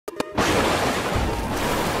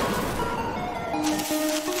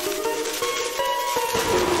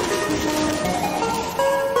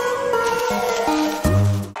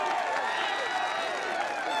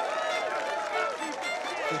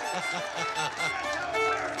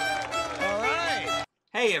Alright!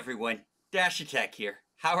 Hey everyone, Dash Attack here.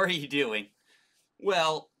 How are you doing?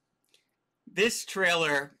 Well, this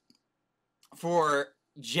trailer for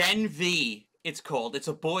Gen V, it's called. It's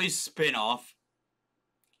a boys spin-off.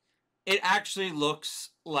 It actually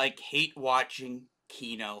looks like hate-watching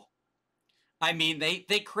Kino. I mean,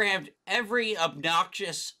 they crammed every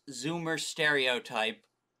obnoxious Zoomer stereotype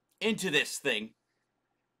into this thing.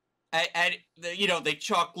 And you know, they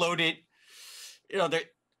chock-loaded, you know,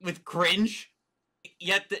 with cringe.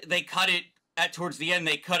 Yet they cut it, towards the end,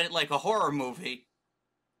 they cut it like a horror movie.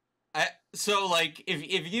 So, like,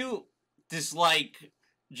 if you dislike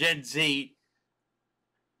Gen Z,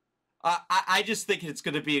 I just think it's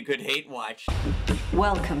going to be a good hate watch.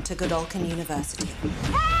 Welcome to Godolphin University.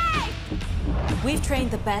 Hey! We've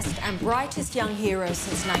trained the best and brightest young heroes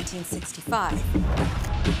since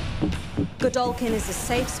 1965. Godolphin is a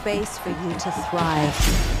safe space for you to thrive.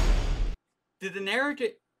 Did the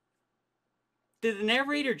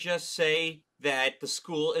narrator just say that the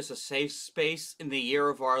school is a safe space in the year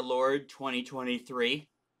of our Lord 2023?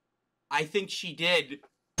 I think she did.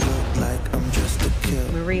 Like I'm just a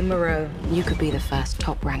kid. Marie Moreau, you could be the first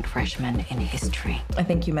top-ranked freshman in history. I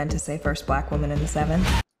think you meant to say first black woman in the 7.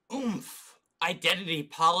 Oomph! Identity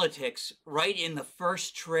politics right in the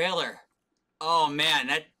first trailer. Oh man,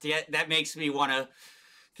 that makes me want to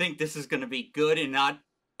think this is going to be good and not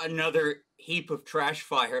another heap of trash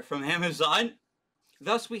fire from Amazon.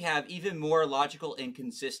 Thus, we have even more logical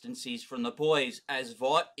inconsistencies from the boys, as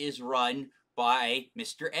Vought is run by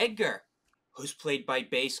Mr. Edgar, who's played by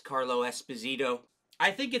bass Carlo Esposito.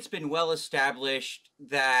 I think it's been well established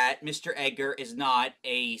that Mr. Edgar is not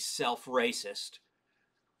a self-racist,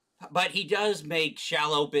 but he does make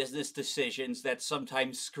shallow business decisions that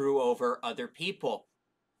sometimes screw over other people,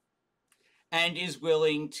 and is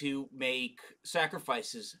willing to make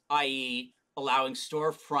sacrifices, i.e., allowing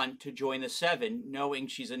Storefront to join the 7, knowing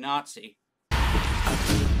she's a Nazi. I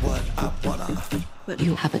do what I wanna. But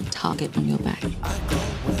you have a target on your back. I go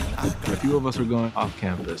when I go. A few of us are going off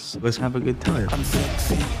campus. Let's have a good time. I'm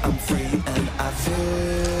sexy, I'm free, and I feel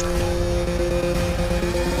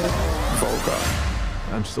vulgar.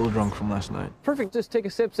 I'm still drunk from last night. Perfect, just take a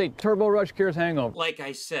sip, say Turbo Rush cures hangover. Like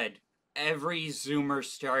I said, every Zoomer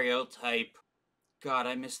stereotype. God,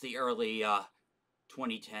 I miss the early,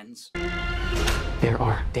 2010s. There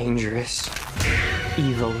are dangerous,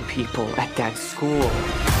 evil people at that school.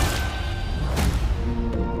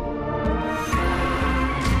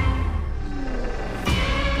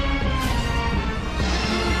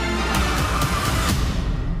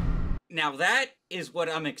 Now that is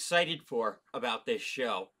what I'm excited for about this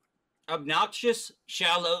show. Obnoxious,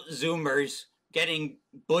 shallow Zoomers getting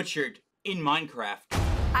butchered in Minecraft.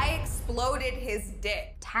 I exploded his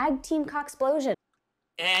dick. Tag team cocksplosion.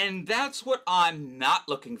 And that's what I'm not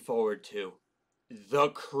looking forward to. The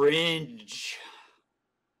cringe.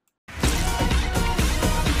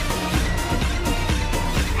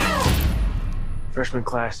 Freshman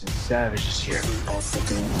class is savage this year.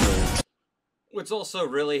 What's also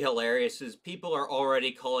really hilarious is people are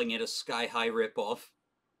already calling it a Sky High ripoff.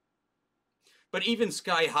 But even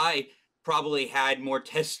Sky High probably had more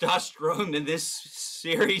testosterone than this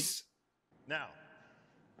series. Now,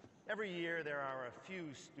 every year there are a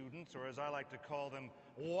few students, or as I like to call them,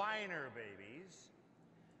 whiner babies,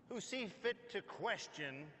 who see fit to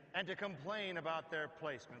question and to complain about their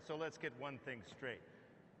placement. So let's get one thing straight.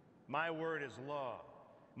 My word is law.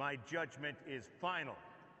 My judgment is final.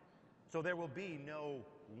 So there will be no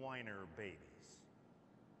whiner babies.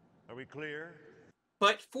 Are we clear?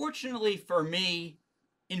 But fortunately for me,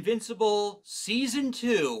 Invincible Season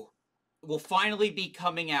 2 will finally be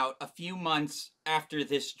coming out a few months after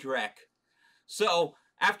this Drek. So,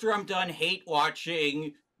 after I'm done hate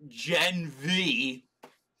watching Gen V,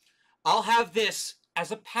 I'll have this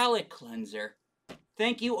as a palate cleanser.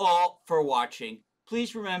 Thank you all for watching.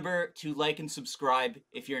 Please remember to like and subscribe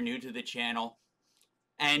if you're new to the channel.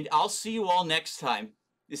 And I'll see you all next time.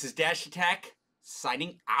 This is Dash Attack,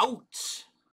 signing out.